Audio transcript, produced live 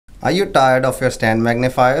Are you tired of your stand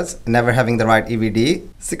magnifiers, never having the right EVD?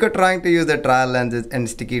 Sick of trying to use the trial lenses and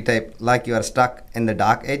sticky tape like you are stuck in the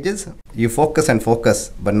dark ages? You focus and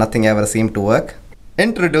focus, but nothing ever seems to work?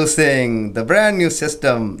 Introducing the brand new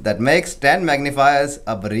system that makes stand magnifiers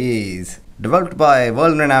a breeze. Developed by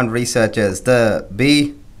world-renowned researchers, the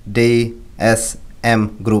BDSM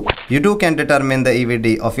group. You too can determine the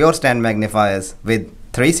EVD of your stand magnifiers with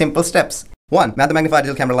 3 simple steps. 1. Mount the magnified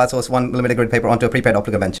digital camera light source 1mm grid paper onto a prepaid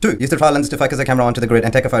optical bench. 2. Use the trial lens to focus the camera onto the grid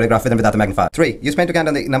and take a photograph with and without the magnifier. 3. Use pen to count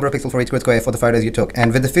down the number of pixels for each grid square for the photos you took.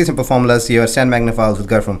 And with the few simple formulas, your stand magnifiers will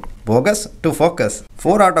go from bogus to focus.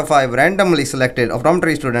 4 out of 5 randomly selected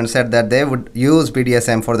optometry students said that they would use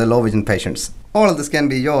BDSM for the low vision patients. All of this can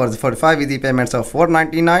be yours for 5 easy payments of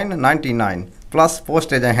 $499.99 plus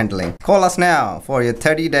postage and handling. Call us now for your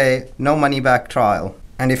 30-day no money back trial.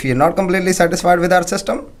 And if you're not completely satisfied with our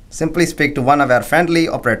system, simply speak to one of our friendly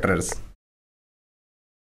operators.